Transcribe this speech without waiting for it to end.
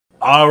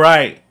All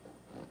right,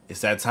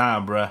 it's that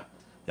time, bruh.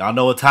 Y'all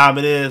know what time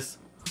it is.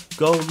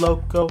 Go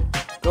loco,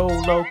 go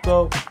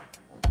loco.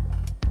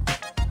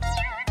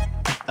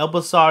 El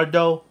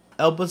Basardo,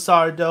 El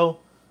Basardo.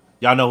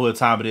 Y'all know what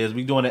time it is.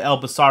 We doing the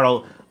El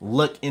Basardo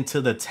look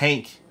into the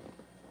tank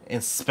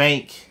and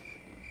spank.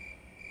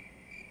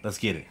 Let's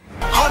get it.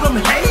 All them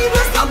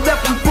haters, I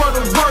left them for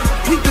the work.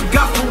 Keep the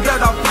gospel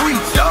that I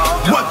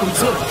preach. Welcome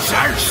to the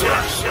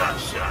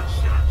church.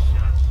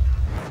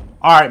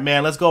 All right,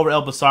 man. Let's go over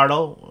El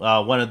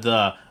Basardo, one of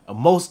the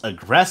most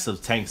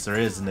aggressive tanks there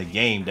is in the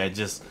game that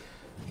just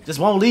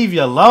won't leave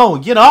you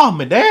alone. Get off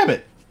me, damn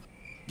it.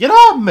 Get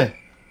off me.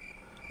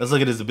 Let's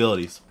look at his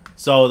abilities.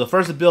 So the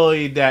first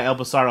ability that El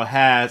Basardo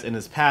has in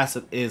his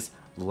passive is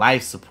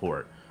life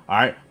support. All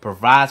right,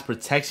 provides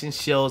protection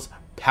shields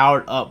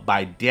powered up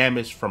by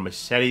damage from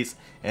machetes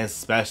and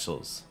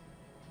specials.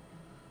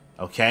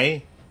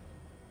 Okay.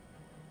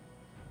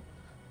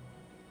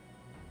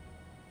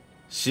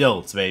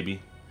 Shields,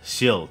 baby.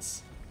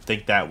 Shields.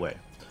 Think that way.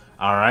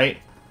 All right.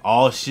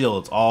 All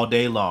shields all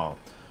day long.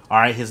 All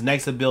right. His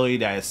next ability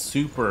that is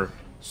super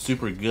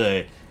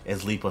good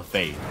is Leap of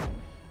Faith.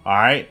 All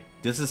right.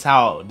 This is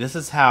how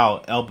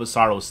El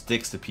Basardo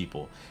sticks to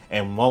people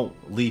and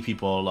won't leave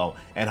people alone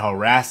and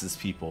harasses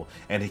people,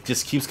 and he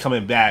just keeps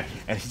coming back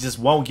and he just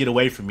won't get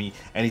away from me,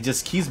 and he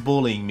just keeps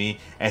bullying me,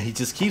 and he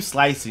just keeps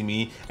slicing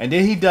me, and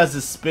then he does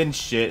this spin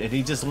shit and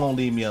he just won't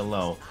leave me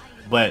alone.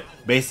 But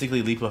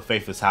basically, Leap of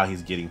Faith is how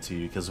he's getting to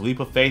you, because Leap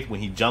of Faith, when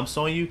he jumps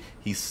on you,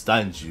 he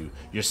stuns you.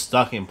 You're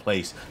stuck in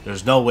place.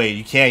 There's no way.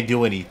 You can't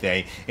do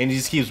anything. And he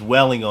just keeps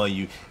wailing on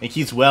you and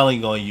keeps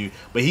wailing on you.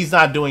 But he's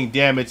not doing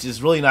damage. It's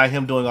really not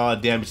him doing all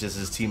the damage. It's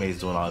his teammates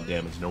doing all the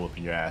damage. And they're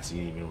whooping your ass.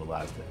 You didn't even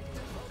realize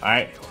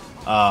that.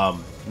 Alright.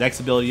 Next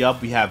ability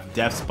up, we have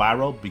Death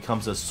Spiral.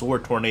 Becomes a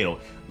sword tornado.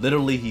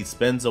 Literally, he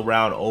spins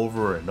around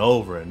over and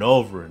over and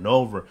over and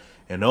over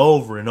and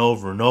over and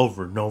over and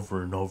over and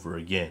over and over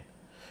again.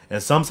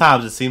 And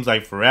sometimes it seems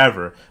like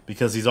forever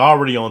because he's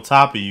already on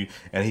top of you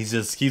and he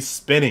just keeps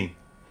spinning.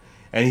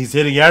 And he's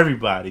hitting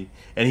everybody.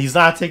 And he's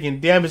not taking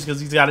damage because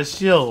he's got a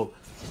shield.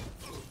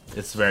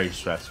 It's very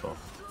stressful.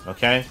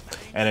 Okay?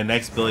 And the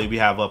next ability we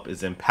have up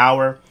is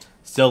Empower.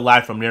 Steal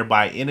life from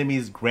nearby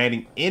enemies,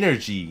 granting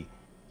energy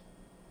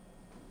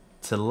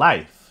to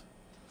life.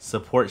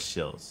 Support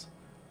shields.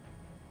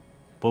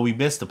 But we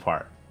missed the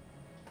part.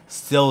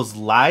 Steals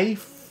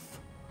life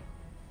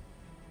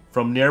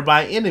from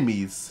nearby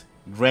enemies,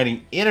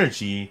 granting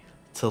energy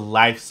to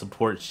life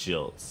support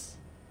shields.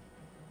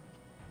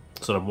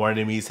 So the more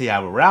enemies he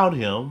have around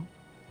him,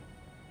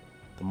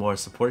 the more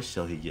support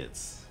shield he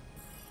gets.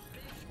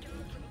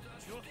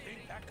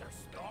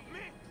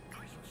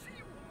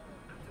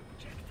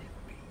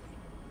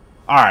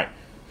 Alright,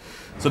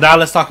 so now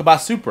let's talk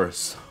about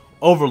supers.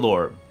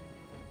 Overlord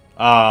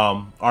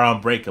are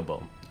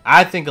Unbreakable.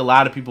 I think a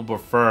lot of people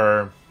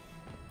prefer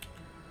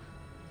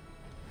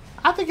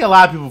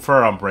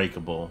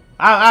Unbreakable.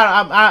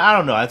 I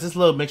don't know. It's just a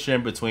little mixture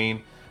in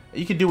between.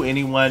 You can do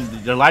anyone.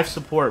 Your life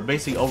support,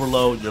 basically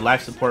overload. Your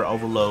life support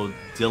overload,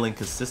 dealing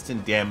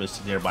consistent damage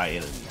to nearby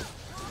enemies.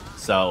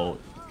 So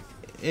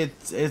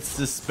it's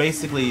just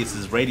basically it's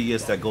his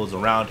radius that goes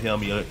around him.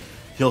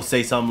 He'll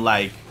say something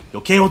like "Yo,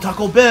 Kano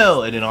Taco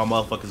Bell," and then all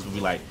motherfuckers will be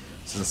like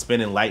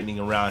spinning lightning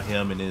around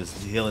him, and is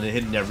healing and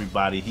hitting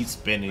everybody. He's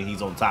spinning.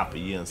 He's on top of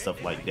you and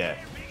stuff like that.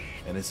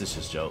 And it's just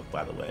a joke,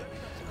 by the way.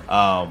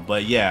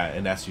 But yeah,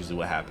 and that's usually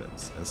what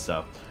happens and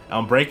stuff.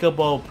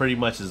 Unbreakable pretty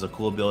much is a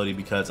cool ability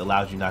because it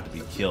allows you not to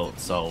be killed,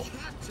 so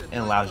it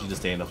allows you to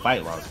stay in the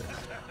fight longer.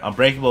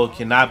 Unbreakable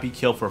cannot be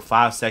killed for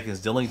 5 seconds.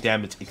 Dealing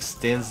damage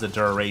extends the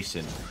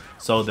duration.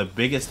 So the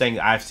biggest thing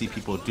I've seen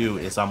people do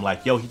is I'm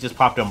like, yo, he just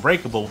popped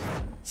Unbreakable,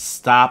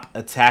 stop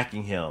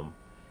attacking him.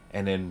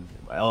 And then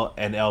El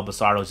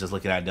Basardo is just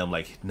looking at them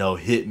like, no,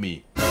 hit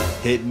me,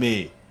 hit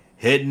me,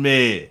 hit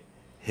me,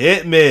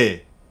 hit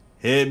me,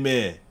 hit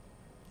me.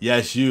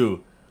 Yes,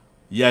 you.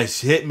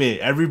 Yes, hit me.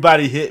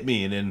 Everybody hit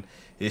me. And then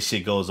this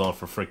shit goes on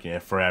for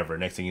freaking forever.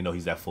 Next thing you know,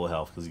 he's at full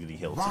health because he's getting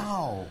healed.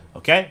 Wow.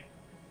 Okay?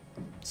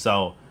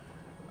 So,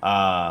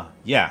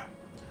 yeah.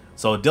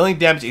 So, dealing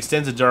damage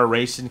extends the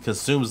duration,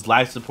 consumes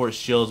life support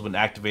shields when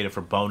activated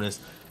for bonus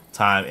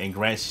time, and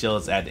grants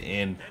shields at the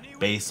end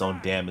based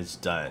on damage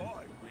done.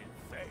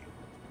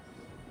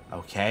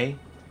 Okay?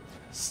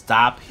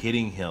 Stop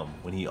hitting him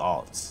when he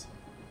ults.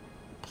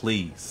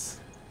 Please.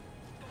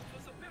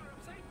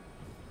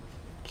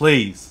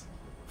 Please,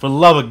 for the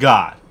love of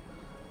God,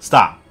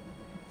 stop.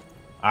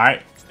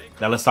 Alright,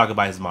 now let's talk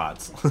about his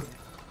mods.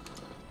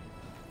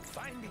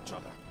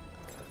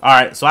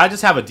 Alright, so I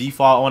just have a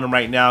default on him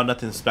right now,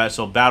 nothing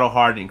special. Battle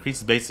Hard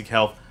increases basic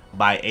health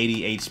by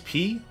 80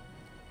 HP.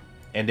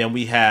 And then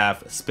we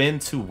have Spin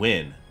to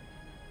Win.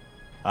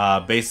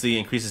 Basically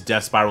increases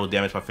Death Spiral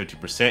damage by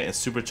 50%. And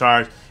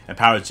Supercharge and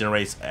Power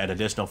generates an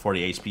additional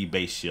 40 HP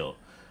base shield.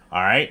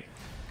 Alright.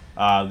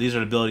 These are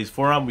the abilities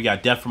for him. We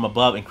got Death from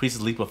Above,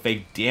 increases Leap of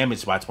Faith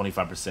damage by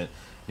 25%.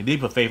 The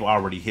Leap of Faith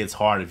already hits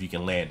hard if you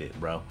can land it,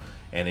 bro.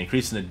 And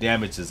increasing the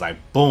damage is like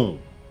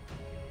boom.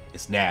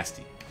 It's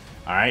nasty.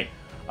 Alright.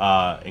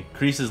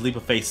 Increases leap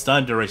of faith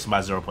stun duration by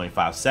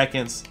 0.5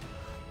 seconds.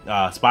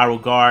 Spiral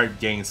guard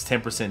gains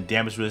 10%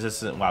 damage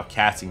resistance while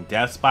casting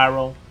death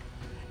spiral.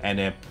 And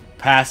then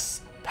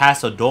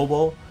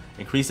Bastardo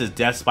increases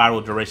death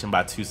spiral duration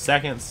by 2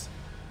 seconds.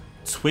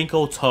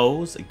 Twinkle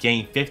Toes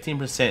gain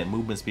 15%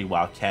 movement speed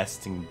while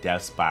casting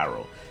death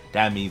spiral.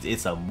 That means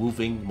it's a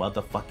moving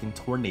motherfucking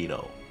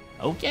tornado.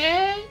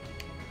 Okay.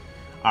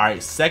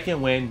 Alright,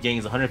 second wind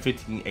gains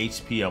 115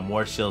 HP or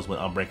more shields when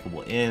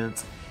unbreakable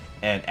ends.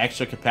 And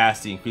extra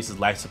capacity increases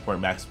life support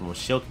maximum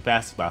shield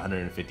capacity by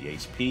 150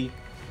 HP.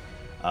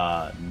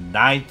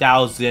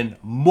 9,000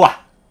 mwah!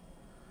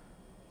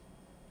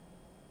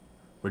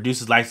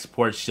 Reduces life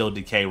support shield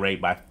decay rate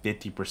by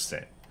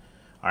 50%.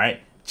 Alright.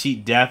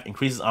 Cheat Death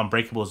increases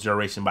Unbreakable's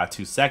duration by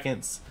 2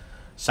 seconds.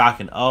 Shock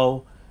and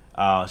Owl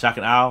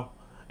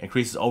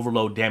increases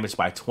overload damage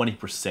by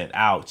 20%.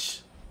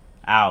 Ouch.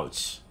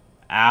 Ouch.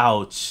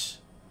 Ouch.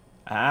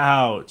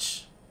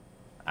 Ouch.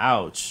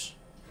 Ouch.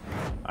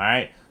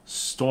 Alright.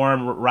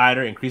 Storm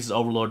Rider increases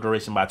overload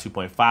duration by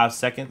 2.5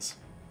 seconds.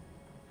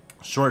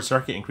 Short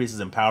Circuit increases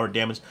empowered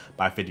damage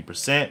by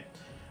 50%.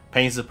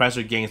 Pain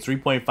Suppressor gains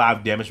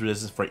 3.5 damage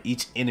resistance for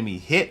each enemy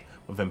hit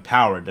with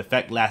Empowered. The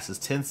effect lasts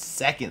 10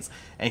 seconds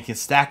and can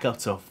stack up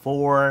to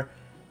 4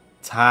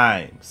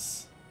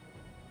 times.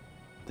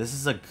 This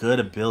is a good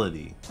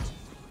ability.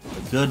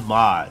 A good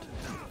mod.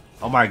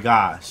 Oh my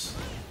gosh.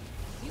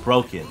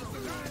 Broken.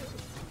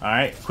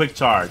 Alright, Quick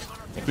Charge.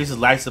 Increases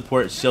life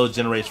support shield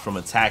generation from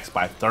attacks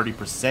by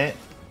 30%.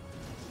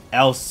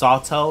 El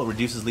Salto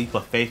reduces leap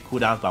of faith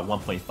cooldowns by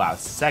 1.5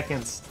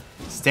 seconds.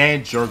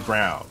 Stand Your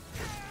Ground.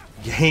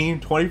 Gain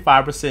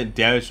 25%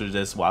 damage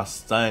resistance while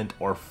stunned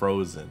or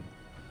frozen.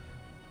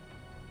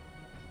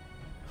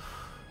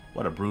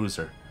 What a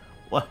bruiser.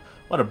 What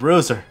a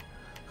bruiser.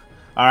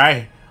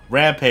 Alright.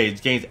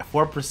 Rampage gains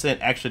 4%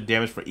 extra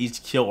damage for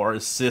each kill or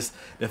assist.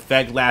 The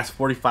effect lasts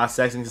 45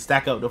 seconds and can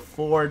stack up to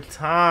 4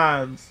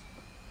 times.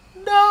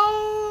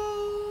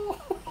 No!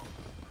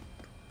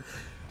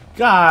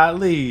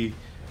 Golly.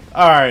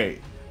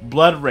 Alright.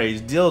 Blood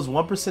Rage deals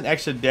 1%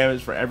 extra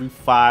damage for every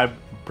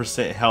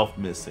 5% health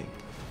missing.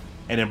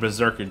 And then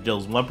Berserker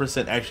deals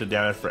 1% extra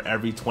damage for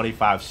every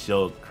 25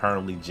 shield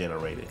currently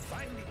generated.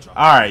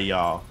 Alright,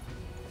 y'all.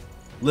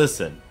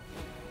 Listen.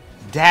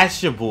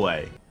 That's your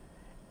boy,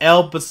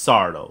 El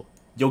Basardo.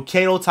 Yo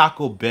Kato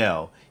Taco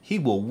Bell. He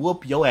will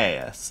whoop your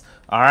ass.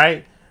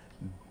 Alright?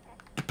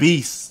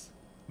 Beast.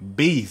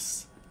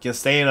 Beast. Can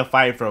stay in a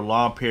fight for a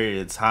long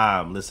period of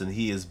time. Listen,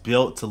 he is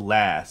built to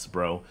last,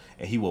 bro.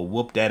 And he will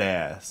whoop that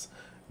ass.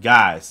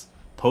 Guys,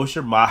 post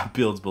your mod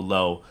builds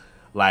below.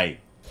 Like,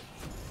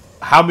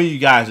 how many of you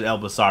guys are El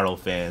Basardo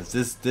fans?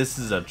 This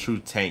is a true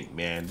tank,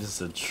 man.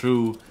 This is a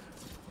true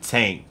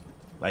tank.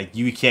 Like,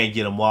 you can't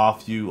get him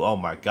off you. Oh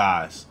my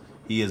gosh.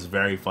 He is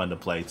very fun to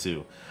play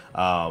too.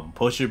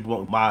 Post your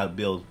mod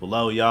builds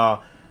below,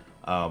 y'all.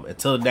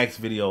 Until the next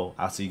video,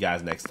 I'll see you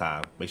guys next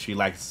time. Make sure you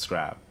like and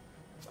subscribe.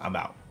 I'm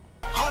out.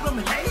 All them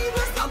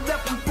haters, I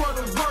left them for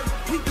the work.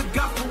 Keep the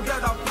gospel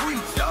that I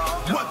preach.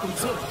 Welcome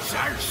to the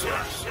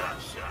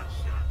church.